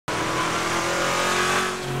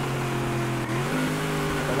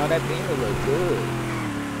that beamer look good.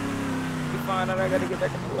 You find out I gotta get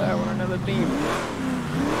back in the lab on another beamer. I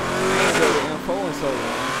ain't go to info in so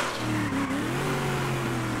long.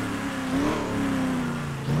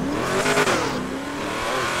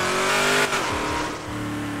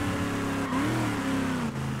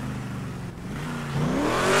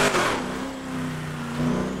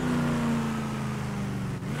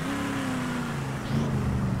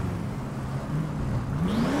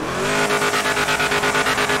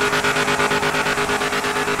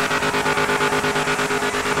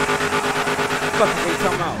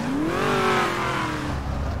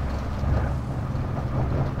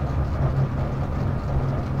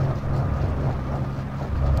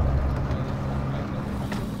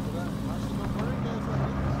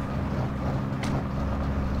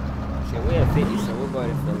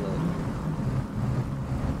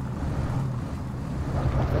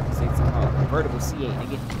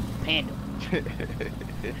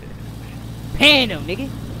 Pan him, nigga.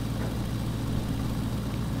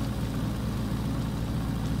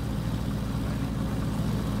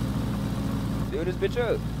 Fill this bitch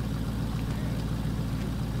up.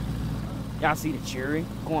 Y'all see the jury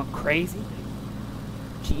going crazy?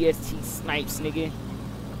 GST snipes, nigga.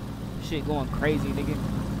 Shit going crazy, nigga.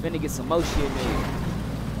 Finna get some more shit, nigga.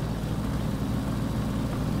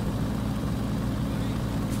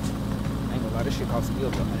 I ain't gonna lie, this shit cost me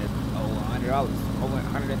over $100, over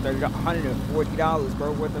 $130, $140,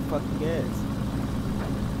 bro, worth of fucking gas.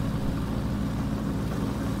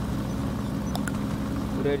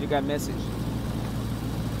 Who there you got message?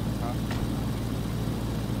 Huh?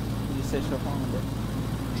 You just set your phone, bro.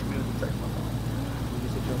 You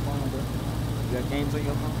just set your phone, bro. You got games on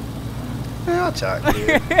your phone? Yeah, I'll chat,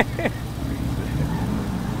 dude.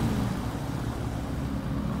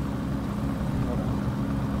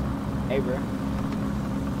 Hey, bro.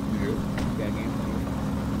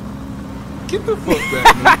 Get the fuck back,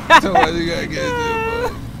 man. Tell me you gotta get it, bro.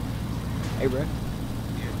 Hey, bro.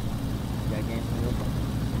 Yeah. You got games on your phone?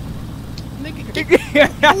 Nigga.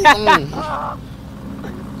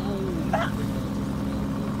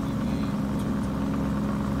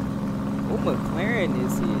 What McLaren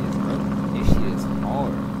this is, bro? This shit is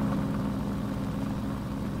hard.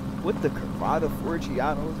 With the Carvada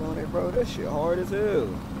Forgiatos on it, bro, that shit hard as hell.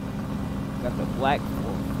 Got the black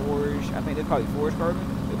Forge. I think they're probably Forge carbon.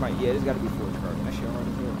 Yeah, this gotta be Forge carbon. That shit hard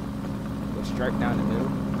as hell. Go stripe down the middle.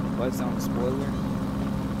 Buzz on the spoiler.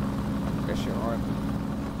 That shit hard.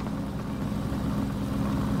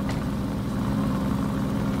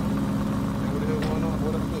 What the hell going on?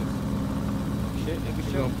 What up this? Shit, nigga,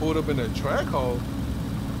 You done pulled up in the Trackhawk.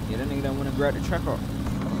 Yeah, that nigga done went and grabbed the Trackhawk.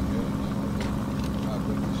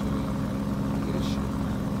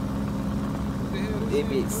 It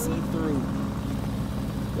be see-through.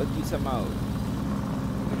 What you talking about?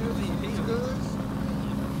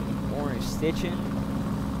 Orange stitching.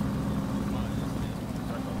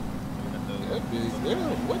 That bitch, damn,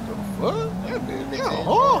 what the fuck? That bitch, yeah,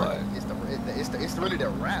 hard. It's really the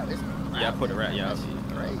wrap. Yeah, I put a wrap. Yeah, I see.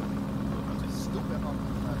 Great. Stupid.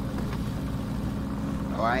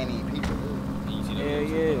 Oh, I ain't need people. Yeah,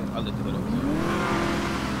 yeah. I looked at it over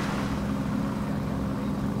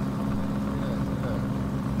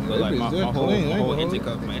But like my whole engine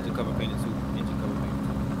cover painted too. Engine cover painted too.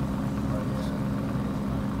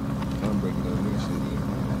 I'm breaking up this shit.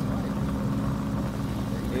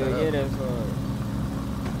 Yeah, that's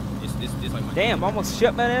It's like my damn, I almost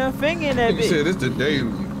shut my damn finger in that Nigga bitch. said it's the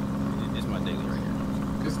daily. It's my daily right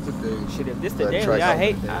here. It's the daily. Shit, if this the daily,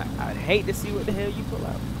 I'd hate to see what the hell you pull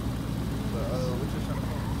out.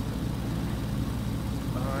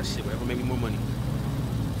 Shit, whatever make me more money.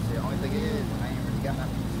 The only thing is, I ain't really got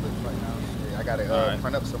nothing to switch right now. Shit, I gotta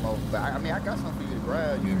print up some more. But I mean, I got something for you to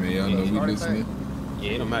grab. Yeah, man, y'all know we listening.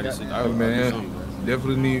 Yeah, it don't matter. Shit, Oh, man,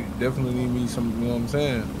 definitely need me some, you know what I'm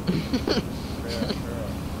saying?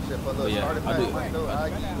 Shit, for a little starter pack, I'll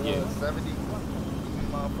give you 70. Give me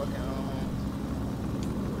motherfucking,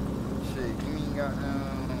 shit, give me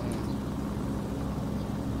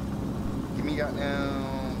give me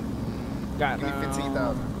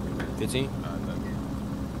 15,000. 15?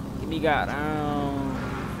 Give me goddamn.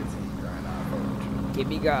 Give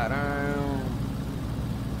me goddamn.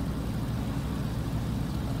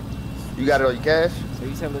 You got it on your cash? So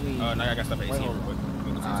you telling me? No, I got stuff at ATM real quick.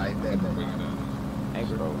 Alright, bet. Hey,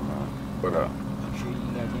 bro. What up? You sure you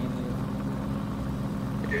got game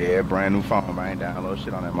there? Yeah, brand new phone, man. I ain't download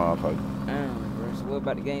shit on that motherfucker. Damn, bro. So what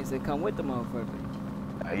about the games that come with the motherfucker?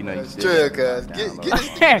 You know you That's true, cuz. Get this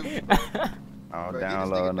nigga. I'll Bro,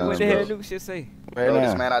 download What the now. hell Nuke shit say? Bro,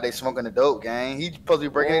 this man out there smoking the dope, gang. He supposed to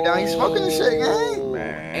be breaking it down. He's smoking the shit, gang.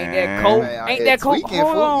 Man. Ain't that coke? Man, out Ain't here that coke? tweaking,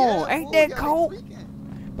 Hold fool. on. Yeah, Ain't fool, that y'all coke?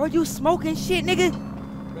 tweaking. Bro, you smoking shit, nigga?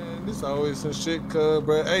 Man, this always some shit, cuz,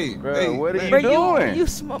 bro. Hey, Bro, hey, what are man, you Bro, doing? you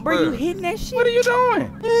smoke, bro, you Bruh. hitting that shit? What are you doing?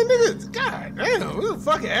 Man, nigga, god damn, it was a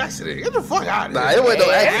fucking accident. Get the fuck out of here. Nah, it wasn't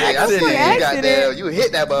no accident. I Accident. seen you Accident. goddamn. You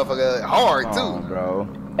hit that motherfucker hard, Come on, too. bro.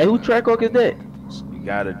 Hey, who Trackhawk is that? You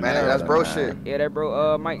gotta do Man, that, that's bro man. shit. Yeah, that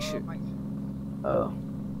bro, Myke shit. Oh,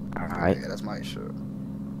 alright. Yeah, that's my shit.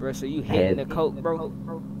 Bro, so you hitting the coke, bro?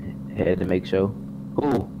 Had to make sure.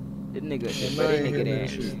 Who? The nigga, Man, I ain't that hitting that nigga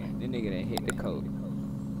shit. didn't hit the coke.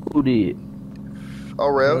 Who did? Oh,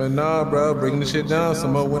 Rell. Man, nah, bro, bringing the shit down.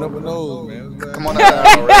 Someone went up a nose, man. Come on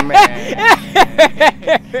out, Rell.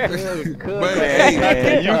 But,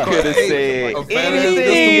 Man, you could have said a fat ass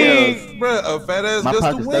anything. just bro, a fat ass My just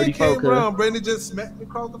pocket's the wind 34, came cuz. around. Brandon just smacked me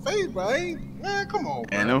across the face, bro. I ain't, man, come on,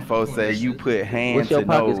 bro. And them folks say you put hands What's your to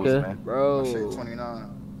pockets, nose, cuz? man. Bro, Shit, 29.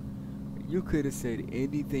 you could have said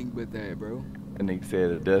anything but that, bro. That nigga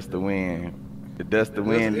said the dust the wind. The dust the Dust-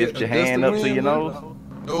 wind, lift your dust the hand up to wind, your bro. nose.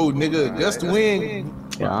 Oh, nigga, that's the wind.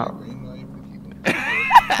 Yeah.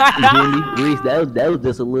 You hear me? Reese, that was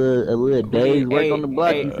just a little day's work on the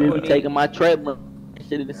block. You feel me? Taking my trap money,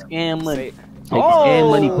 shit in the scam money. Take scam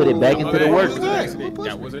money, put it back into the What work. was that?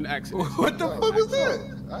 That was an accident. What the fuck was that?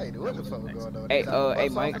 I ain't know what the fuck was going on. Hey, Hey,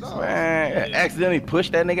 Mike. Man, accidentally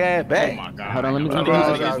pushed that nigga ass Oh back. my god. Hold on, let me Come get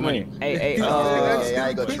on, this. guys, man. Hey, Yeah, I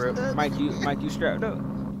ain't gonna trip. Mike, you strapped up?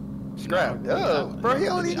 Scrap. Bro, he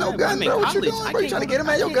don't need no gun, I'm in bro. What you college. doing, I bro? You can't trying to go get him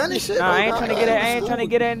to- at your gun and shit, Nah, bro? I ain't trying to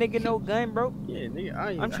get that nigga no gun, bro. Yeah, nigga,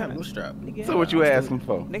 I ain't I'm trying have no to strap. Nigga, So what you asking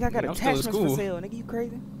for? Nigga, I got I'm still in attachments for school. sale. Nigga, you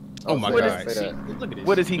crazy? Oh my What god. is- See, look at this.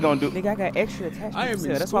 What is he gonna do? Nigga, I got extra attachments I for am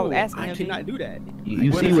sale. in That's why I was school. asking I him. cannot do that.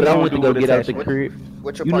 You What see is what he I gonna went to do go with get out the attachment? crib?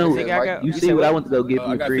 What your You know, pocket says, Mike? You You see said what I what? went to go get I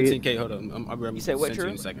from the got crib? 15K. Hold on. I'll be You said what, send you True?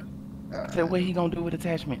 in a second. I said, what he gonna do with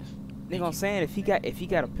attachments? Nigga, I'm saying if he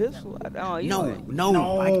got a pistol, you know,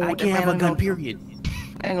 No, I can't have a gun. Period.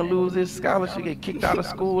 Ain't gonna lose his scholarship, get kicked out of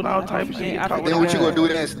school and all type of shit. I Talk Then what you about gonna that. do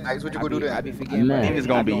then, Snipes? What you gonna do I be then? forgetting Man. about Then that. it's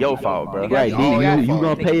gonna be your fault, bro. Nigga, Right, all then your you fault.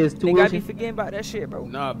 gonna pay his Nigga, I be tuition? forgetting about that shit, bro.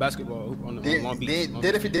 Nah, basketball on Long Beach.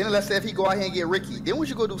 Then let's say if he go out here and get Ricky, then what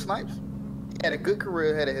you gonna do, Snipes? He had a good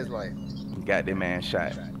career ahead of his life. Got that man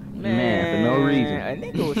shot. Man, for no reason. A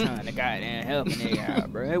nigga was trying to goddamn help a nigga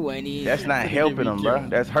out, bro. It wasn't even. That's not helping him, bro.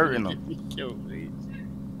 That's hurting him.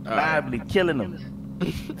 Liably killing him.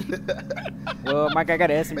 Well, Mike, I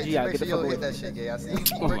got an Make SMG sure, out. make Get the sure fuck you away. hit that shit, gay. I seen you.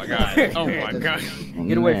 Oh my god. Oh my god.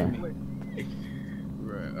 Get away Man. from me.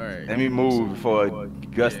 Right, all right. Let me move before a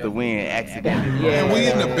gust of wind accidentally. Yeah. Man, we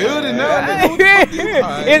in the building now. Nigga. What the fuck you- All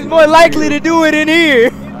right. It's more likely to do it in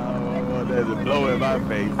here. Oh, there's a blow in my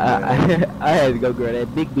face. I had to go grab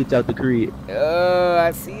that big bitch out the crib.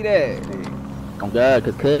 I see that. Oh God,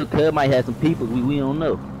 cause Cub might have some people we don't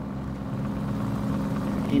know.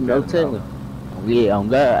 Ain't no telling. Yeah, on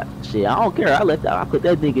God. Shit, I don't care. I put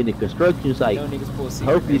that nigga in the construction site. No niggas pull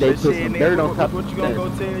secret. Hopefully they But put shit, some nigga, dirt on top what of you gonna that. go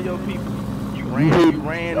tell your people? You hit-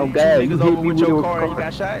 ran oh two God, you niggas hit over me with with your a car and you car.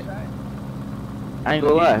 got shot? I ain't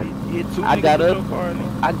gonna lie. You hit two I niggas got with up. your car,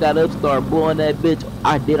 nigga. I got up, started blowing that bitch.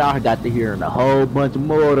 I got to hearing a whole bunch of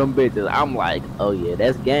more of them bitches. I'm like, oh yeah,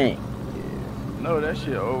 that's gang. No, that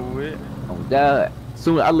shit over with. Oh God.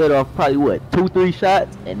 Soon I let off probably what 2-3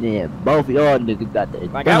 shots, and then both of y'all niggas got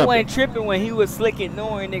that. Like I wasn't tripping when he was slick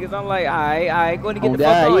ignoring niggas. I'm like, alright, going to get Oh, the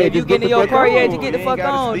fuck God, on. yeah, If you just get get in the your fuck car, yeah, on. you get the You fuck ain't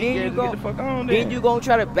gotta on. speak, Then yeah, you just go. get the fuck on Then you gonna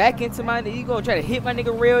try to back into my. You gonna try to hit my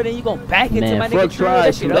nigga real. Then you gonna back into Man, my fuck nigga trail. tries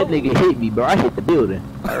That to shit that over. nigga hit me, bro. I hit the building.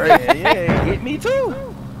 yeah, hit me too.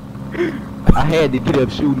 I had to get up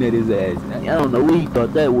shooting at his ass. I don't know what he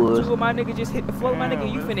thought that was. Two of my niggas just hit the floor, my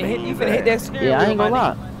nigga. You Damn, finna what hit. You is finna hit that? that steering Yeah, I wheel, ain't gonna my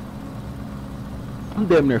lie. I'm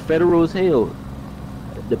damn near federal as hell.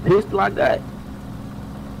 The pistol I got,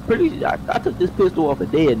 I took this pistol off a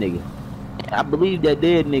dead nigga. I believe that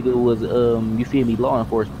dead nigga was you feel me, law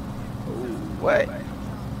enforcement. What?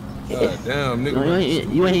 God damn,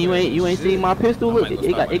 nigga. You ain't seen my pistol? Look,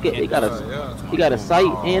 it got a sight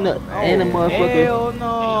and a motherfucker. Hell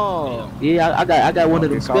no. Yeah, I got one of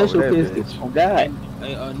them Get caught with special that pistols. bitch. Oh God.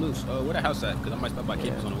 Hey, Noose, where the house at? Cause I might stop by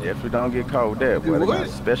campus on the way. If we don't get caught with that, boy, they got a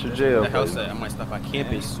special jail. The house for you. at? I might stop by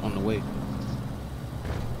campus on the way.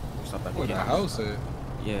 Stop by Where the campus. house at?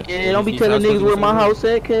 Yeah. Yeah, don't be telling niggas where my house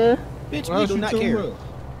at, cuz. Bitch, Why we do you not talking care. about?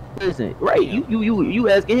 Listen, right? You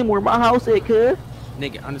asking him where my house at, cuz?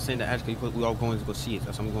 Nigga, I understand that actually we all going to go see it.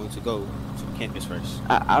 That's why I'm going to go to the campus first.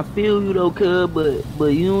 I feel you though, cuz, but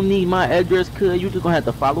you don't need my address, cuz. You just gonna have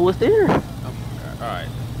to follow us there. Alright.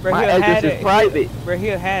 Bro, My he'll address have is the- private. Bro,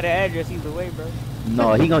 he'll have the address either way, bro.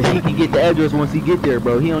 No, he can get the address once he get there,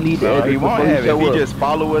 bro. He don't need the No, address he won't before have he it. If show he up. just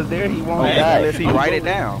follow us there, he won't Oh, have God. it unless he write it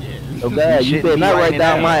down. Oh God, you shouldn't better be not writing write it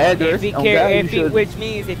down down. my address. If he Oh, care, God, if he, you should. which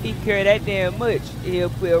means if he care that damn much, he'll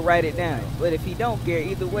write it down. But if he don't care,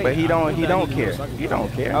 either way. But he don't care. He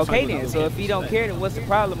don't care. Okay then. So if he don't care, then what's the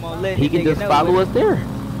problem on letting He the can nigga just know follow it? us there.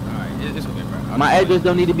 Alright, it's okay, bro. My address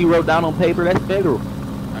don't need to be wrote down on paper. That's federal.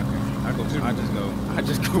 Okay, I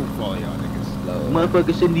just go follow y'all niggas.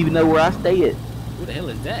 Motherfucker shouldn't even know where I stay at. Who the hell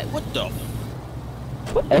is that? What the?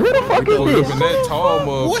 Hey, who the fuck is this? That tall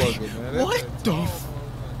motherfucker, man. What the?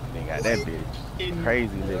 They got that bitch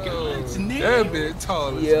crazy looking. That bitch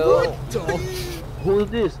tall as Yo, Who is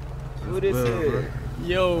this? who this is?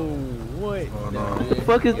 Yo, what? What the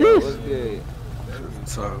fuck is Yo, what's this? good?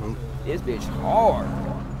 So, This bitch hard.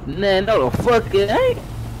 Nah, no the fuck it ain't.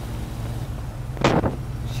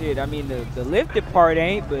 Shit, I mean the lifted part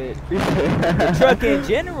ain't, but the truck in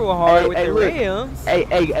general hard with the look. rims.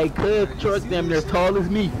 Hey, cuz truck damn near tall as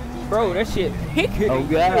me. Bro, that shit bigger. Oh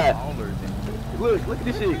God. Look at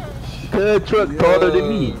this shit. Cuz truck taller than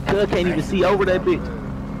me. Cuz can't even see over that bitch.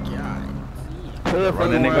 Cuz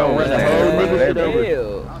fucking nigga around over run the his whole ass. nigga shit over.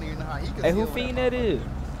 I don't even know how he could Hey, see who all fiend that. that is?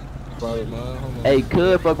 probably mine. Hold on. Hey,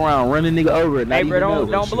 cuz fuck around, run the nigga over. Not Hey, bro, even know.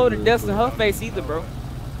 don't blow the dust in her face either, bro.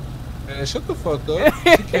 Man, shut the fuck up.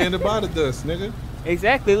 She came to buy the dust, nigga.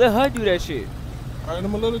 Exactly, let her do that shit. Alright,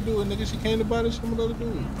 I'm gonna let her do it, nigga. She came to buy this shit, I'm gonna let her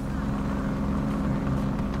do it.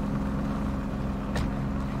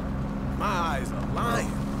 My eyes are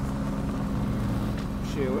lying.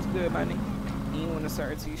 Shit, what's good, my nigga? You want a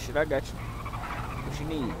certainty? Shit, I got you. What you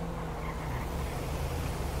need?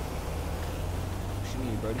 What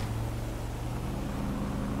you need, buddy?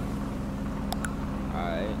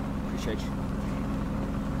 Alright, appreciate you.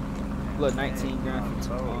 Look, 19 grand for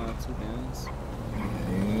two guns.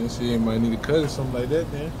 Yeah, she might need to cut or something like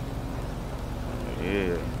that, then.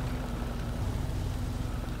 Yeah.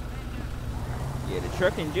 Yeah, the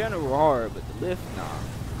truck in general hard, but the lift, nah.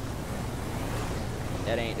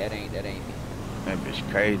 That ain't me. That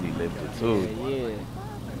bitch crazy lifted too. Yeah.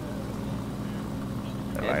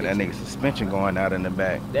 Like that nigga suspension going out in the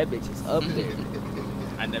back. That bitch is up there.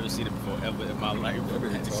 I never seen it before ever in my life. That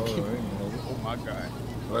bitch Just tall, keep- I ain't know. Oh my god.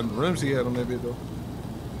 Like the rims he had on that bitch, though.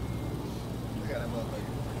 Look at that motherfucker.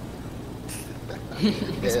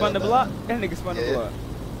 He spun the block? That nigga spun the Yeah. block.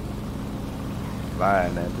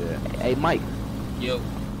 Flying that bitch. Hey, Mike, Yo,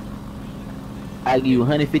 I give you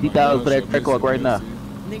 150,000 for that Trackhawk right now.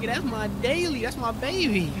 nigga, that's my daily. That's my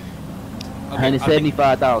baby.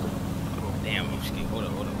 175,000. Damn, I'm just kidding. Hold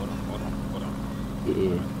on.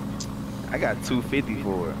 Yeah. I got 250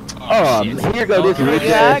 for it. Oh, shit. here go this rich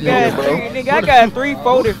Nigga, ass I got nigga, bro. nigga, I got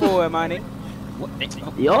 340 for it, my nigga. What?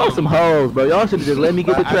 Y'all some hoes, bro. Y'all should have just let me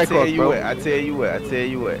get the I tell Trackhawk, you bro. what. I tell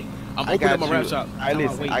you what. I'm I opening got up my you. rap shop. I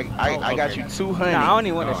listen. I got you 200. Nah, I don't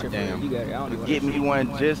even want that Oh, shit damn. for you. You got it. I don't even want Get that me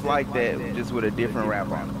one just like that, just with a different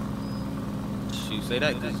wrap on it. Shoot, say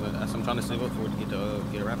that because I'm trying to save up for it to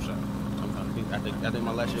get a rap shop. I'm trying to be, I think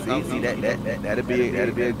my last year. See, that'd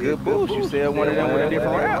be a good boost. You sell one of them with a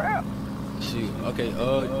different wrap. Shoot. Okay.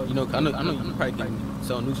 You know, I know you probably can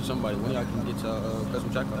sell news to somebody. When y'all can get your custom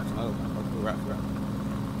Trackhawks, I'll do a rap.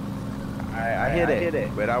 I hear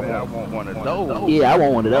that, but I want one of those. Yeah, I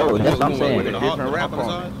want one of those. That's what I'm With saying. a different wrap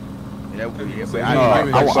on it. Yeah, but No,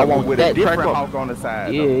 I want with a that different Trackhawk. hawk on the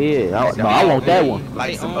side. Yeah. I want that one.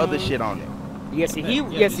 Like some other shit on it. Yeah, see,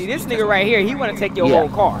 this nigga right here, he want to take your Yeah. whole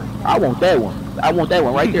car. I want that one. I want that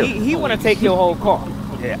one right there. He want to take your whole car.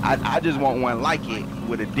 Yeah, I just want one like it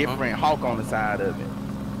with a different hawk on the side of it.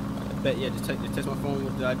 Bet yeah, just text my phone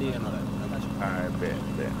with the idea and all that. I got you. Alright, bet.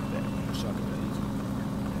 Sure, I can do that easy.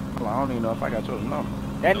 Hold on, I don't even know if I got your number.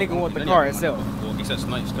 That nigga want the car itself. Well, get that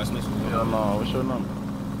snipes. Got snipes. Hold on, what's your number?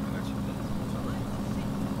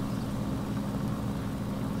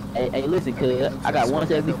 Hey, listen, cuz I got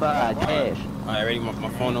 175 cash. All right, ready? My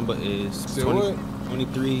phone number is Say what?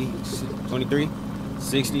 23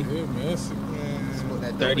 60. Yeah, man. Sick, man. Smoke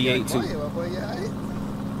that dope, 38 you too. quiet, my boy, you alright?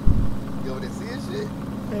 You over there seeing shit?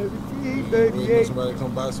 You want somebody to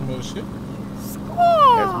come buy some other shit?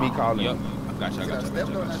 That's me calling Yep. you. I got you.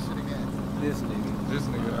 Stepped on that shit again. This nigga. This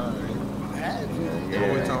nigga, alright. Had you. Yeah.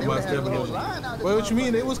 Always talking about stepping on. Well, what you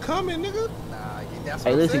mean? It was coming, nigga. Nah, that's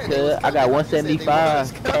Hey, what I'm listen, saying. They was cuz I got coming. You said they 175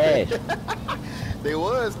 was cash. coming. They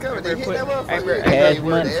was coming. They hit that Hey, bro, motherfucker. cash They were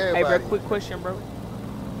money. to Hey, bro, everybody. quick question, bro.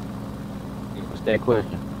 What's that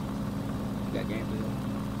question? You got game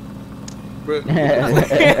Bro.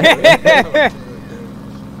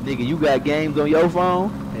 Nigga, you got games on your phone?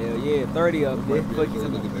 Hell yeah, 30 of them. Fuck you.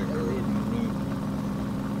 Look at that girl.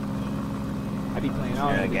 I be playing all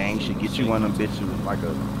Yeah, that gang shit. should get you one of them bitches with like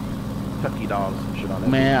a Kentucky dollars and shit on that.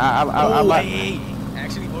 Man, I like. Hey.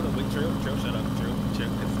 Actually, hold up, wait, Trail, shut up, Trail.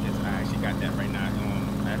 Cause I actually got that right now.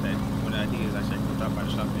 I have that. One of the ideas I should go drop by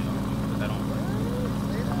the shop and put that on.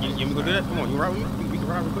 You want me to go do that? Come on, you ride with me? We can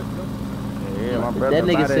ride real quick, go. Yeah, my brother. That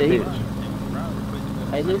nigga say. bitch.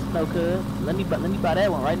 Hey, listen, no, cuz. Let me buy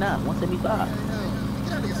that one right now. 175.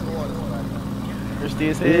 Thirsty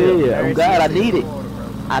as hell. Yeah, oh God, I need it.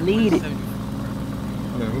 I need it.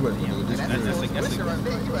 Man, we about to do this.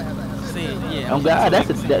 Oh God,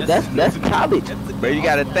 that's college. Bro, you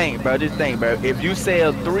gotta think, bro. Just think, bro. If you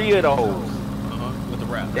sell 3 of those, With the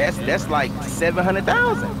wrap. that's like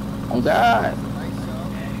 700,000. Oh God.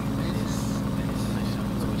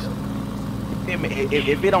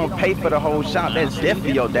 If it don't pay for the whole shop, that's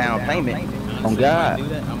definitely your down payment. Oh God. I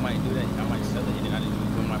might do that. I might sell it and then I just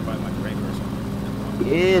do my Durango or something.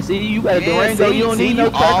 Yeah, see, you got a Durango. You don't need no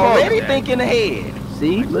you already Trackhawk. thinking ahead.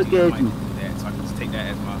 See, look at you. So I can just take that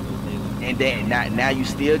as my little daily. And then now you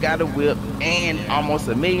still got a whip and almost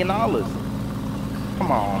 $1 million.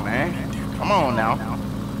 Come on, man. Come on now.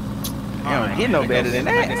 You don't get no better than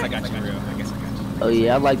I guess that. I got you, Rell. I guess I got you. Oh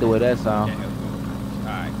yeah, I like the way that sound.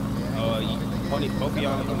 Alright. Both of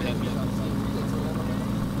y'all gonna help me.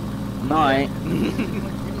 No, I ain't.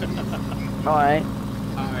 No, I ain't.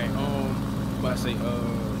 Alright, but I say,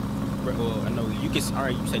 well, I know you can,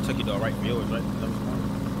 alright, you say Chucky Doll, right? For yours, right?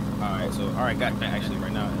 Alright, so, alright, got that actually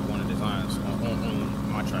right now in one of the designs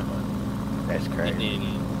on my tripod. That's crazy. And then,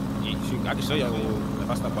 shoot, I can show y'all if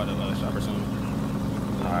I stop by the shop or something.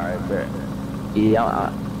 Alright, bet.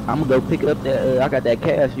 Yeah, I'm gonna go pick up that. I got that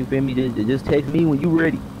cash. You feel me? Just text me when you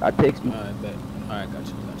ready. I text you. Alright, bet. Alright, got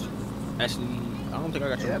you. Actually, I don't think I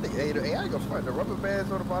got you. Hey, I ain't gonna front. The rubber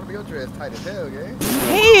bands on the bottom of your dress tight as hell, gang.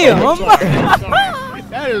 Damn!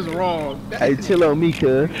 That is wrong. Hey, chill on me,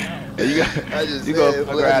 cuz. You go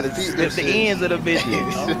fuck around and slip the ends of the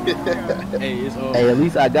bitches. Hey, it's all. Hey, at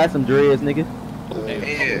least I got some dreads, nigga.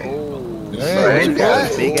 Yeah. Damn, you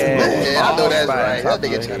got a big ass. Yeah, I know that's ball right. spot. That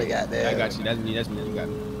nigga trying to got that. I got you. That's me. You got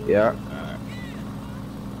me. Yeah. Alright.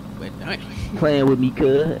 But nice. Playing with me,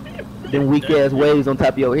 cuz. Them weak ass waves on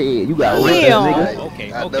top of your head. You got rippers, Damn. nigga.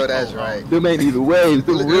 Okay. I know that's right. Them ain't even waves.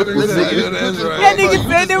 Them rippers, nigga. That nigga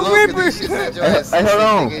said them rippers. Hey, hold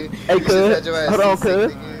on. Hey, cuz. Hold on,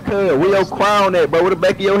 cuz. Cuz, where your crown at, bro? Where the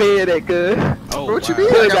back of your head at, cuz? Oh, What you wow.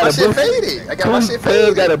 mean? I got my shit Cuz faded. I got my shit Cuz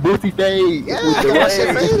faded. got a boosty fade. Yeah, with I the got my shit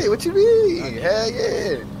waves. faded. What you mean? Hell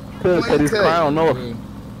yeah. Cuz cut his crown off.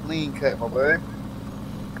 Clean cut, my boy.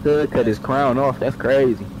 Cuz cut his crown off. That's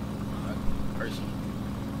crazy.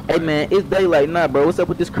 Hey man, it's daylight now, bro. What's up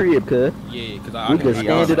with this crib, cuz? Yeah, because We just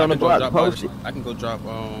stand it on the block, post it. I can go drop,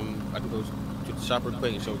 I can go to the shop real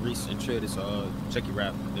quick and show Reese and Trill this Chucky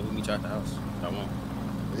rap. Then we meet you at the house. If I want.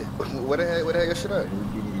 What the hell your shit up?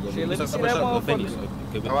 Shit, let me What's see up, that what's up? motherfucker. Benny's.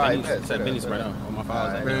 Alright, bet. It's at Benny's right now on my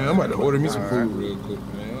files. Man, I'm about to order me some food real quick,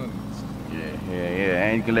 man. Yeah.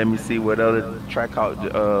 And you can let me see what other Trackhawk.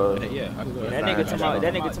 Yeah, I can go. That nigga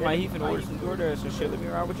to my he finna order some DoorDash, so shit, let me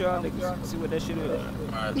ride with y'all niggas, see what that shit is.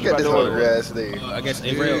 Alright, You got this on the ass thing. I guess,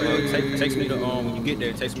 hey, Rell, text me the, when you get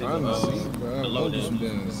there, text me the low Some down.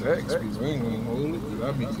 damn Zaxby's. We ain't gonna hold it, 'cause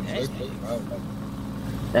I be conflicted.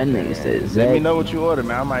 That nigga said Let me Zach. know what you order,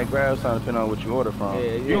 man. I might grab something depending on what you order from.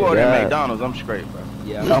 Yeah, You order at yeah. McDonald's, I'm straight, bro.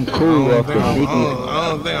 Yeah. I'm I cool don't off think the Mickey. I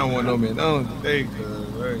don't think I want no McDonald's today, cuz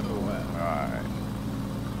I ain't gonna lie.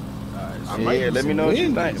 I might Yeah, do let me some know what you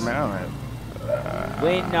Wendy's. think, man.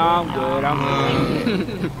 Wait, no, I'm good. I'm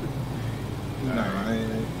good. Nah, I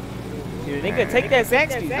ain't. Dude, nigga, take that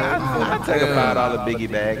Zaxby's. I'll take a $5 biggie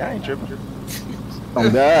bag. I ain't tripping. Oh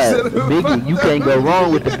God, the biggie, you can't go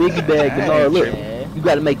wrong with the biggie bag. The Lord, look, you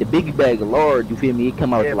gotta make the biggie bag a large. You feel me? It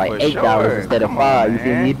come out Yeah, to like for $8 sure. instead of Come $5. on, You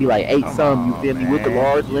feel me? man. It'd be like 8 Come something. You on, feel me? With the man.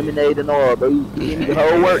 large lemonade and all, bro. You feel me? The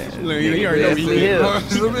whole works. Look, you already know Yes, we it is.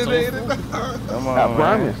 Come on, I man.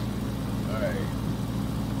 promise.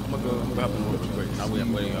 I'm gonna go hop in real quick. I'll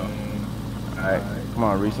wait y'all. Alright, come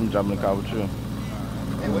on, Reese. I'm jumping in the car with you.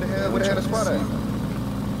 Hey, what the hell the spot at?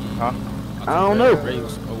 Huh? I don't know.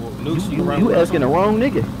 You asking the wrong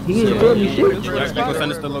nigga. He ain't tell me shit. You gonna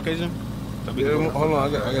send us the location? Yeah, hold on,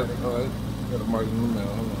 I gotta mark the email.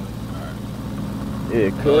 Hold on. Yeah,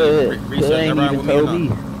 cuz ain't even told me.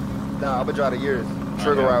 Nah, I'm gonna drive to yours.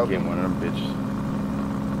 Trigger I'll out. get one of them bitches.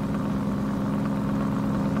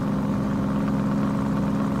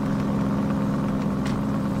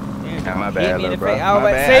 My bad, Hit me in the bro. face. I was My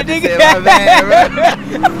about to say, bad. I just nigga. said my bad, bro.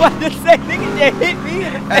 I was about to say, nigga, just hit me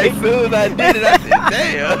in the As face. soon as I did it, I said,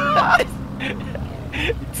 damn.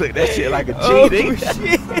 You took that shit like a Oh, cheating.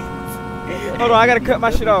 shit. Hold on, I gotta cut my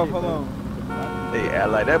shit off. Hold on. Yeah,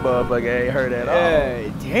 like that motherfucker ain't heard at all.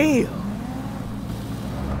 Hey, damn.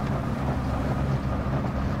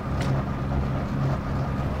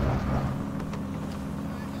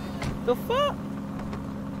 the fuck?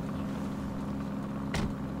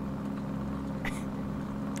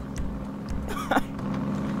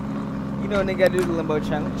 You know they gotta do the limbo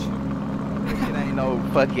challenge. It ain't no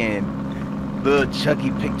fucking little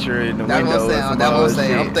Chucky picture in the That's window. what I'm saying. That's what I'm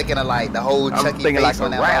saying. I'm thinking of like the whole I'm Chucky thinking face like on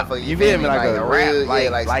a that rap. motherfucker. You feel me? Like a rap,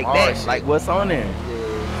 real, like that, shit. like what's on there.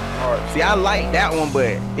 Yeah. See, I like that one,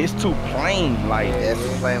 but it's too plain. Like Yeah,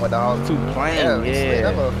 it's playing with the house. too plain.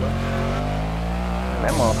 Yeah.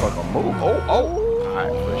 That motherfucker move. Oh. All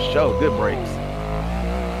right, for sure. Good brakes.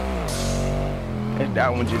 And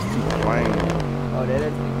that one just too plain. Oh, that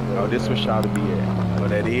is. Oh, this was Shaw to be at. Oh,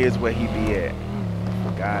 that is where he be at.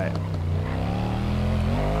 God.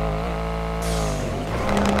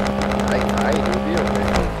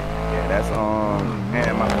 Yeah, that's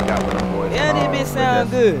damn, I forgot what them boys. Yeah, they been sound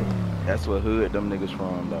good. That's what hood them niggas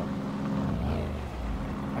from though.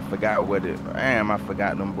 I forgot what it. Damn, I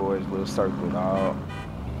forgot them boys little circle, dog.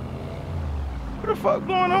 What the fuck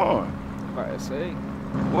going on? I'm about to say.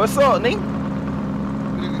 What's up, Nick?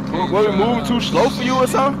 What, we moving too slow for you or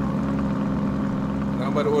something?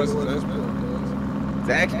 I'm about to order some Zaxby's.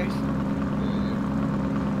 Zaxby's?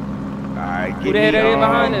 Alright, Who the hell that is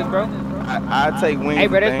behind us, bro? I take wings. Hey,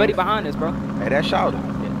 bro, that's buddy behind us, bro. Hey, that's Shouter.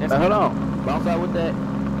 Hold on. Bounce out with that.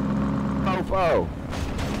 Fofo.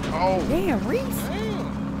 Oh. Damn, Reese.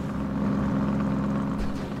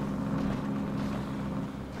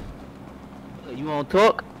 You wanna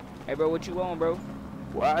talk? Hey, bro, what you on, bro?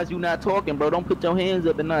 Why is you not talking, bro? Don't put your hands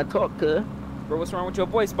up and not talk, cuz. Bro, what's wrong with your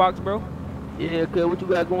voice box, bro? Yeah, cuz, what you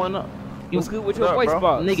got going on? What's good with your up, voice bro?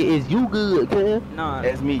 box? Nigga, is you good, cuz? Nah.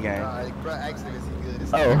 That's me, gang. Bro, actually, is he good?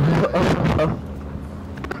 Oh.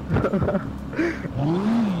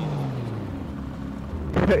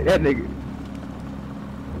 That nigga.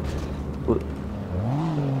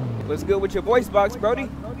 What's good with your voice box, Brody?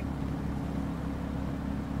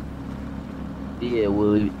 Yeah,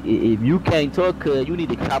 well, if you can't talk, cuz, you need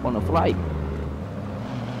to hop on a flight.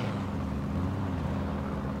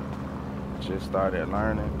 Just started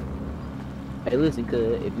learning. Hey, listen,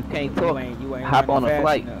 cuz, if you can't talk, You ain't hop on running a fast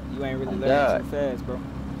flight. enough. You ain't really Oh, learning God. too fast, bro.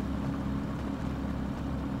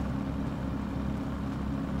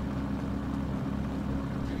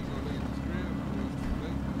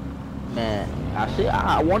 Man,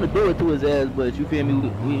 I want to do it to his ass, but you feel me?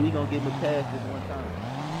 We gonna give him a pass this one time.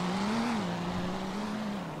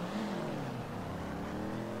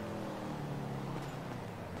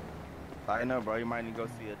 I know, bro. You might need to go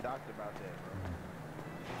see a doctor about that,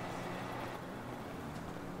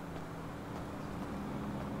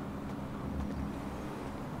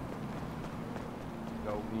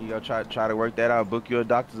 bro. You go try to work that out. Book you a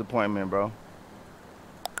doctor's appointment, bro.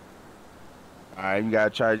 All right, you gotta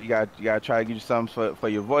try to get you something for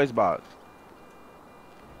your voice box.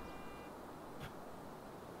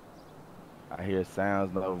 I hear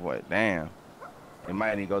sounds, no voice. Damn. You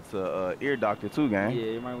might need to go to a ear doctor too, gang. Yeah,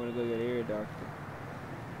 you might want to go get an ear doctor.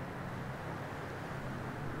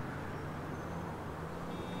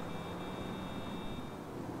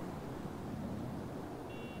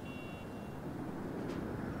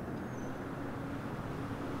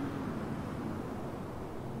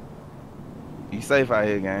 You safe out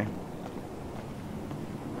here, gang.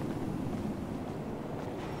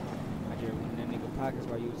 I just went in that nigga pockets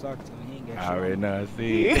while you was talking to me. He ain't got I shit already on know. I him.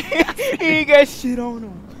 see. He ain't got shit on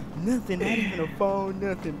him. Nothing, not even a phone,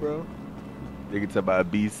 nothing, bro. Nigga talk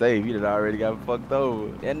about be safe. He done already got fucked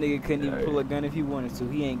over. That nigga couldn't even pull a gun if he wanted to.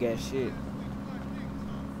 He ain't got shit.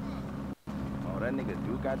 Oh, that nigga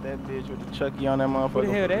do got that bitch with the Chucky on that motherfucker. What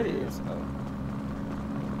the hell that is? Oh.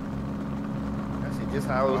 That shit just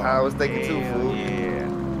how I was thinking too, fool. Yeah.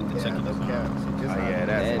 Yeah, no cap. Shit just Oh, how yeah, I-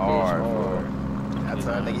 that's That bitch hard. hard. I told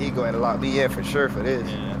that nigga he going to lock me in for sure for this.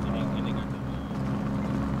 Yeah, that's what they got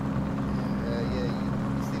Yeah, you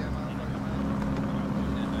see that motherfucker?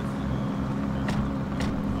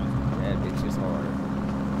 That bitch is hard.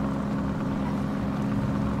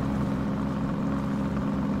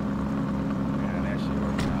 Man, that shit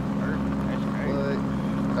working out perfect. That's crazy.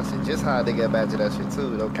 But I said just how they get back to that shit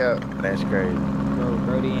too, no cap. That's crazy. Bro,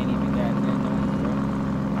 Brody ain't even got nothing on him,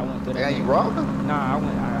 bro. I went through that. Yeah, you nigga. robbed him?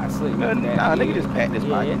 Nah, I slipped. Nah, nigga just pat this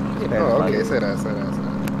pocket. Just pat Oh, his okay, pocket. say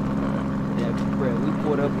that. Yeah, bro, we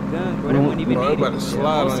pulled up a gun, bro. That wasn't even Bro, needed. everybody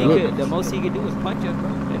slide on you. The most he could do was punch us, bro.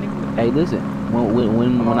 That nigga. Hey, listen,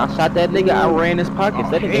 when I shot that nigga, I ran his pockets.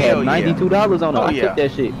 That nigga hell had yeah. $92 on him. Oh, I yeah. took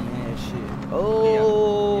that shit. Man, shit.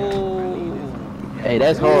 Oh. Hey,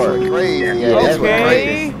 that's hard. Crazy. Yeah, Yeah, that's what Okay.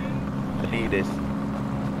 crazy. I need this.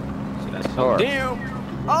 That's hard. Damn.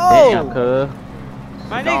 Damn, Oh. cuz.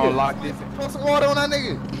 My Gonna nigga. lock this. Pour some water on that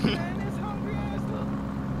nigga.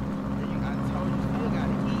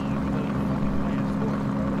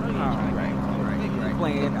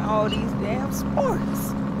 playing all these damn sports.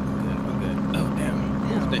 Oh,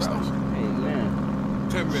 damn. Next Hey, man.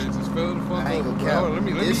 10 minutes. Just fill the fuck I ain't up, gonna bro. count. Let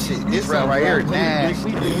me This get shit, this some, route right here, bro.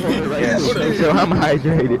 nasty. Make sure I'm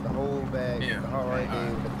hydrated. The whole bag, Yeah. the whole right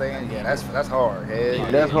there, the thing. Yeah, that's hard. Hell yeah.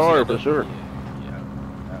 That's hard for sure.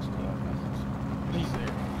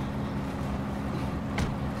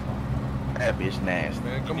 That bitch nasty.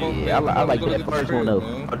 Man, come on, Yeah, man. I like Go that look at first the one, crib, though.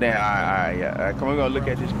 man. Oh damn! All right, yeah. All right, come on, we're gonna look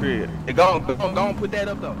at this crib. Hey, go on, put that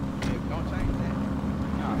up though. Yeah, don't change that.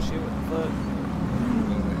 Oh shit, what the fuck?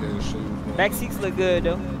 Back Back seats look good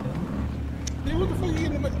though. Hey, what the fuck you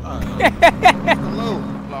getting in the back? Hello.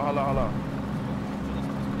 Hold on.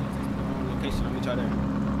 Location, I'll meet y'all there.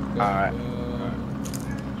 Alright.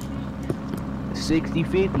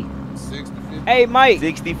 60-50. 60-50. Hey, Mike.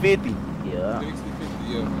 60-50. Yeah. 60-50,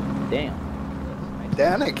 yeah. Damn.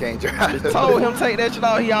 Damn, they can't drive. Just told him take that shit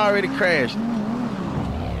off. He already crashed.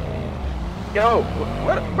 Yo,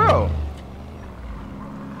 what, bro?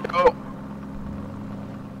 Yo.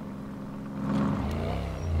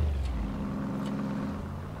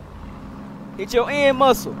 Hit your end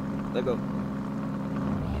muscle. Let go.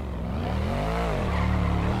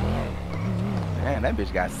 Man, that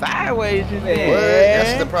bitch got sideways just What? there.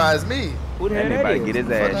 That surprised me. Who the That hell nigga that about to is? get his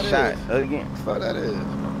Fuck ass that shot is. again. Fuck that is.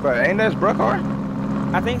 Bro, ain't that bruh car?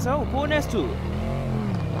 I think so. Pull next to it.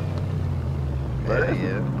 Hell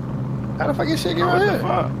yeah. How the fuck this shit get What right the here?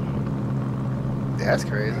 fuck? That's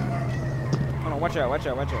crazy. Hold on, watch out. I'm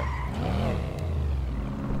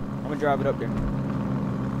gonna drive it up there.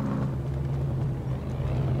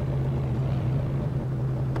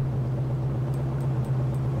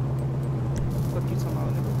 What you talking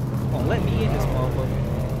about, nigga? Come on, let me in this motherfucker.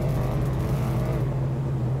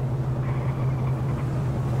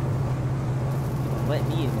 Let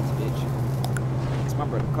me in this bitch. It's my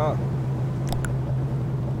brother's car.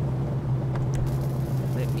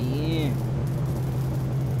 Let me in.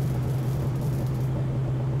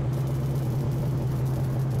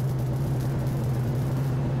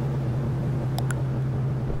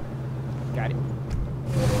 Got it.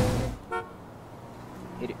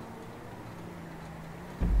 Hit it.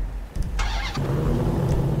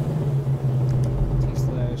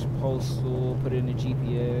 T/postal, put it in the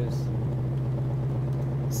GPS.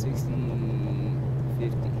 60,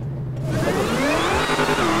 50.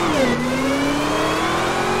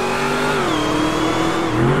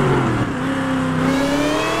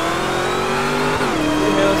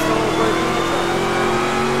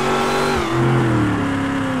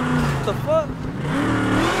 What the fuck?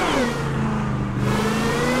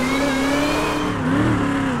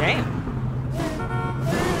 Damn.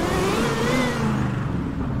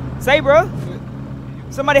 Say, bro.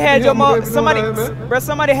 Somebody had your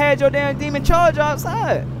somebody had your damn demon charge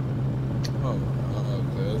outside. Oh,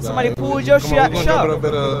 okay. Somebody pulled your shit out the shop. We're gonna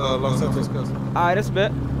drop it up at Los Santos Custom. Alright, that's a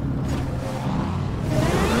bet.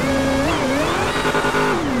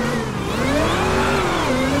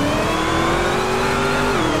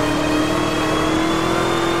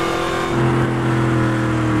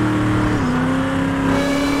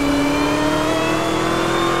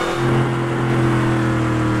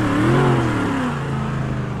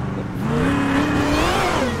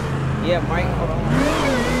 Yeah, Mike, hold on.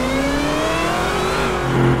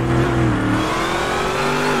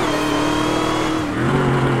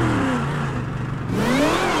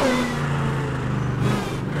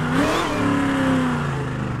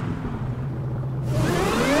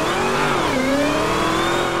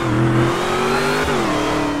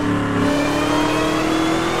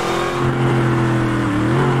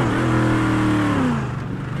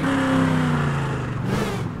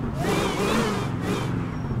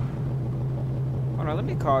 Hold on, let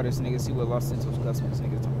me call this nigga, see what Los Santos customers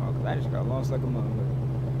nigga talking about. Cause I just got lost like a motherfucker.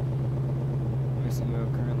 Let me see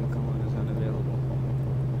what currently calling is unavailable.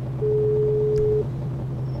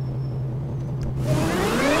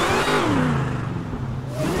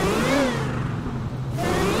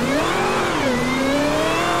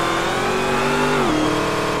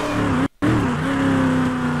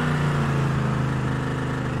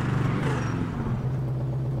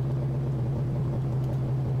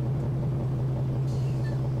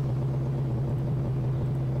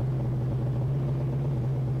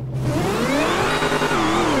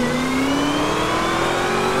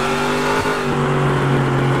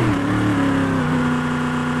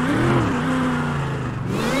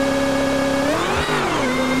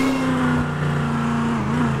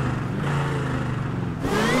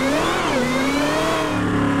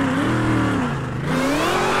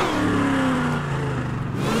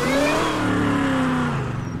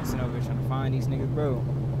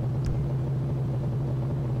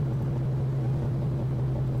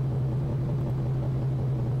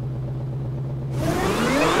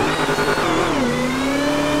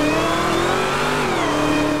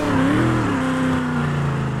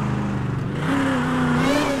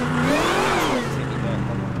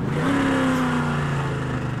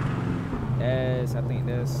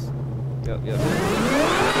 Yep.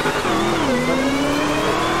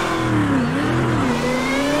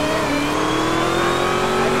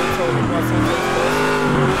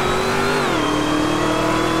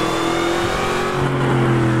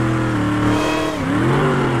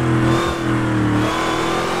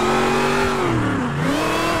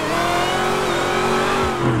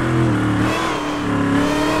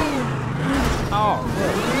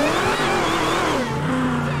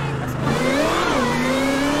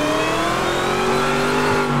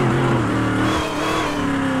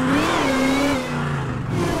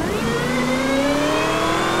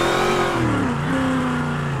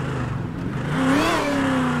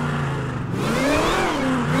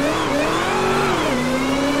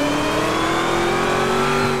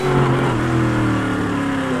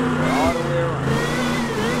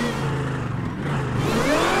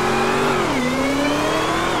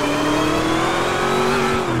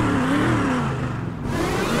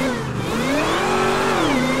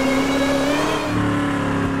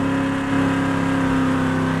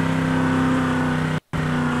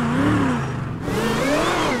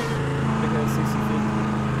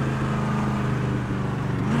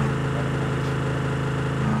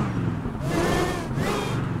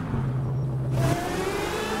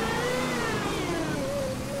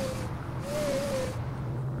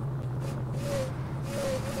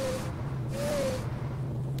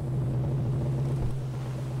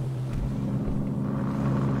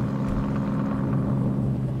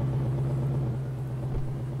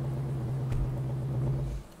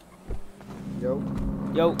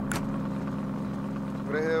 Yo.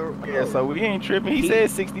 What the hell? Yeah, so we ain't tripping. He said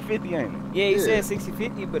 60-50, ain't it? Yeah, he said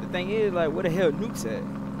 60-50, but the thing is, like, where the hell Nuke's at?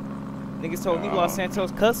 Niggas told me Los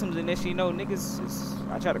Santos Customs, and then she know niggas is,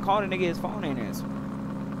 I tried to call the nigga, his phone ain't answer.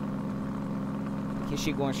 His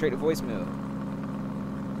shit going straight to voicemail.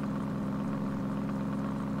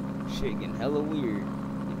 Shit getting hella weird.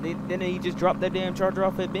 Then he just dropped that damn charger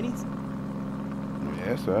off at Benny's? Yeah,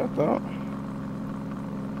 that's what I thought.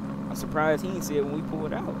 I'm surprised he didn't see it when we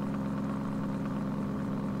pulled out.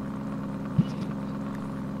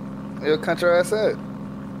 Your country ass at?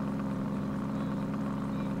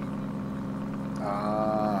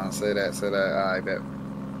 Say that. I bet.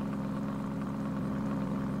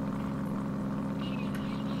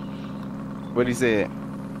 What he said?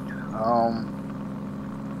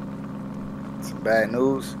 Some bad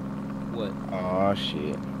news. What? Oh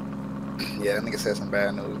shit. Yeah, that nigga said some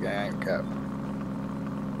bad news, gang. Cap.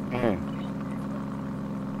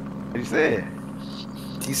 What he said?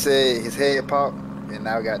 He said his head popped, and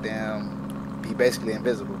now goddamn, he basically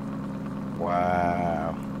invisible.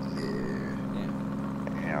 Wow. Yeah.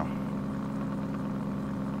 Damn.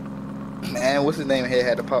 Man, what's his name? Head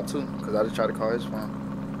had to pop too, cause I just tried to call his phone.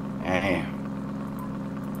 Damn.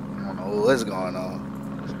 I don't know what's going on.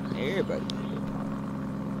 Everybody.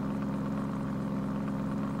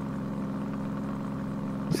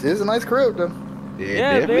 This is a nice crib though.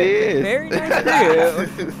 Yeah, definitely very is. nice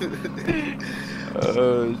crib.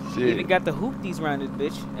 Oh shit. Even got the hoopties around this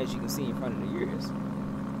bitch, as you can see in front of the ears.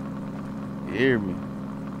 You hear me?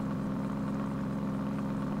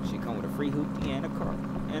 She come with a free hoopty and a car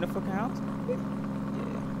and a fucking house. Yeah.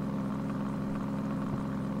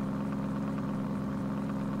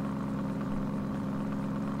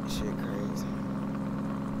 Shit crazy.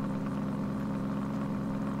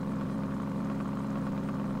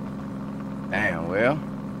 Damn, well,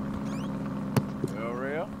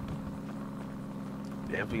 Rell.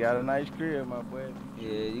 Definitely got a nice crib, my boy. Yeah,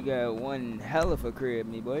 you got one hell of a crib,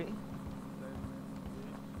 me boy.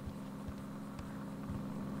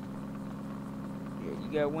 Yeah,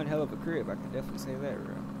 you got one hell of a crib. I can definitely say that,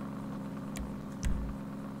 Rell.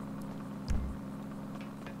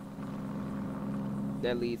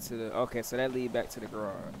 That leads to the, okay, so that leads back to the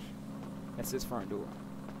garage. That's his front door.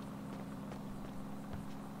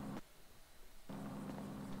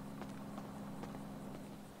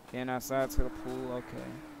 Then outside to the pool,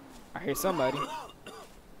 okay. I hear somebody.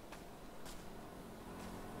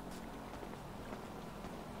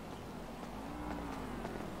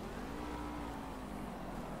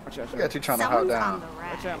 Watch out, I got you trying to hop down.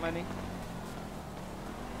 Watch out, my nigga.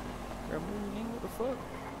 Girl, move, nigga, what the fuck?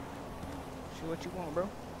 See what you want, bro.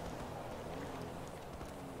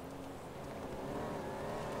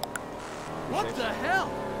 What the hell?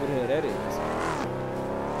 What the hell that is?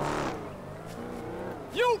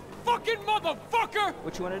 You fucking motherfucker!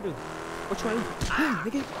 What you wanna do? What you wanna do?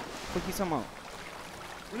 Nigga, fuck you talking about?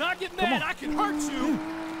 When I get mad, I can hurt you!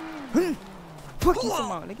 Fuck you talking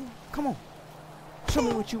about, nigga? Come on. Show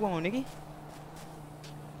me what you want, nigga.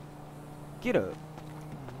 Get up.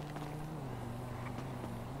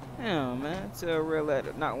 Damn, man. Tell Rell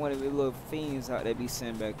that not one of the little fiends out there be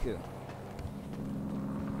sent back here.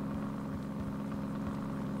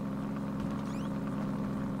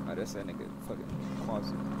 Oh, that's that nigga fucking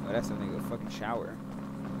closet. Oh, that's that nigga fucking shower.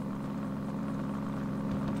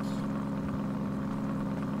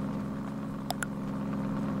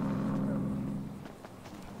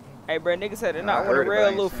 Hey, bro, niggas said they're not one of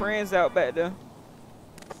Rell little friends out back there.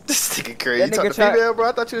 This nigga crazy. That You nigga talking to female, bro?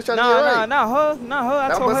 I thought you was trying to get right. Not her.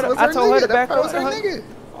 I told her to back up.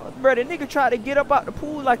 Bro, the nigga tried to get up out the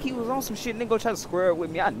pool like he was on some shit. Nigga tried to square up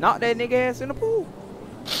with me. I knocked that nigga ass in the pool.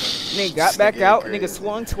 Nigga got back out. Nigga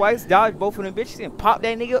swung twice, dodged both of them bitches, and popped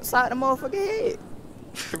that nigga upside the motherfucking head.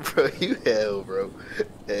 Bro, you hell, bro.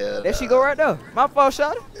 Hell There she go right there. My fault,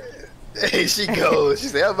 shawty. Hey, she goes. She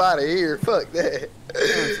said, I'm out of here. Fuck that.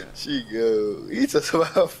 She go. He took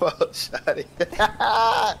my fault, shawty.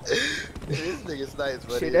 This nigga's nice,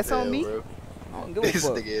 buddy. Shit, that's on me. Bro. I don't give a This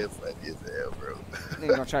fuck. nigga is funny as hell, bro. Nigga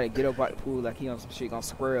gonna try to get up out the pool like he on some shit, gonna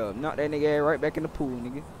square up. Knock that nigga ass right back in the pool,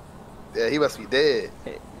 nigga. Yeah, he must be dead.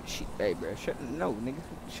 Hey, bro, no, nigga.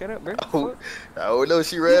 Shut up, bro. I don't know.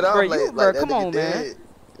 She ran off like that. Come on, man.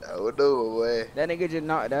 I don't know, boy. That nigga just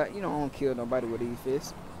knocked out. You know I don't kill nobody with these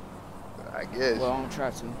fists. I guess. Well, I don't try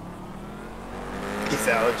to. He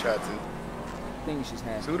said I don't try to. Things just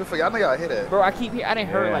happen. So who the fuck? Y'all know y'all hit that. Bro, I keep hearing. I done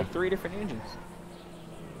heard like 3 different engines.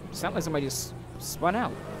 Sound like somebody just spun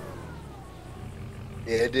out.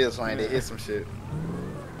 Yeah, it did swing. They hit some shit.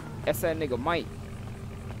 That's that nigga Myke.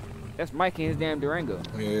 That's Myke in his damn Durango.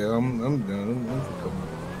 Yeah, I'm done.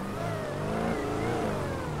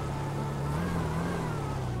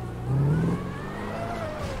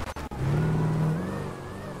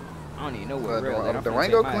 I don't even know where Rell at. I'm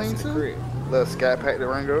Durango finna take clean mine to the too? crib. Little scat pack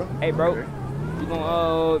Durango. Hey, bro. Okay.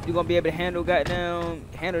 You gonna be able to handle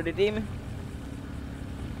the demon?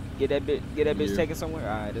 Get that bitch taken somewhere?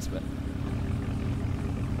 Alright, that's better.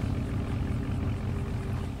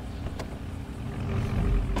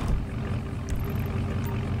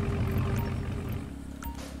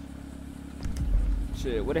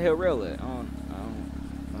 Shit, where the hell Rell at?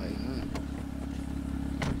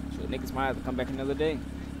 Shit, niggas might have to come back another day.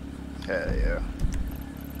 Hell yeah.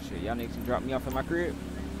 Shit, y'all niggas can drop me off at my crib.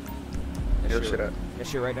 That shit up. That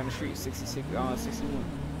shit right down the street, 61.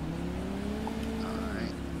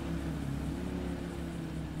 Alright.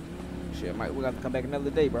 Shit, we got to come back another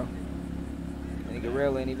day, bro. Nigga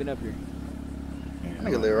Rell ain't even up here. That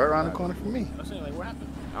nigga live right around the corner from me. I was saying, like, what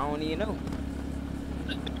happened? I don't even know.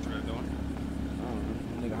 What you doing? I don't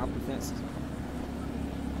know. Nigga hop the fences.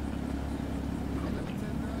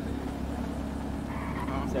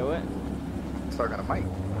 Say what? Talking to Mike.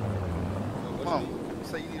 Come on. You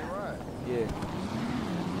say you need a ride. Yeah.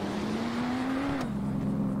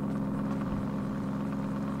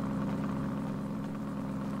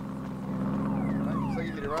 You say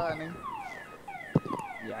you need a ride, nigga.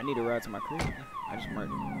 Yeah, I need a ride to my crib. I just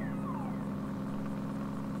murdered.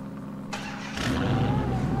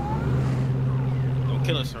 Don't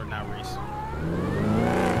kill us or not race.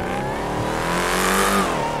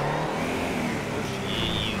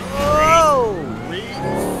 Oh!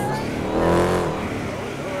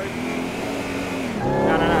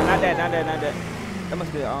 No, not that. That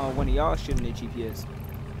must be one of y'all shit in the GPS.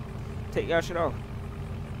 Take y'all shit off.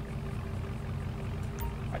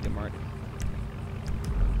 I did murder.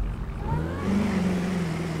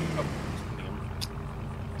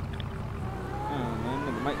 Oh man,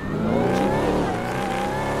 nigga might be the old GPS.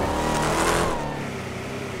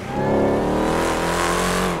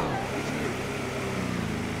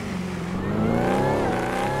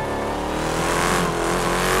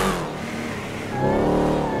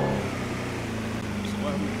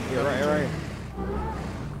 Right.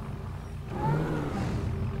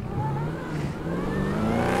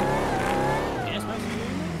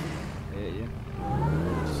 Yeah.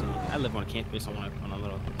 I live on a campus on a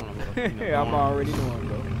little. Yeah, I'm already knowing,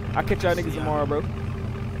 bro. I'll catch y'all niggas tomorrow, bro.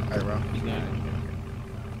 Alright, bro. You got it.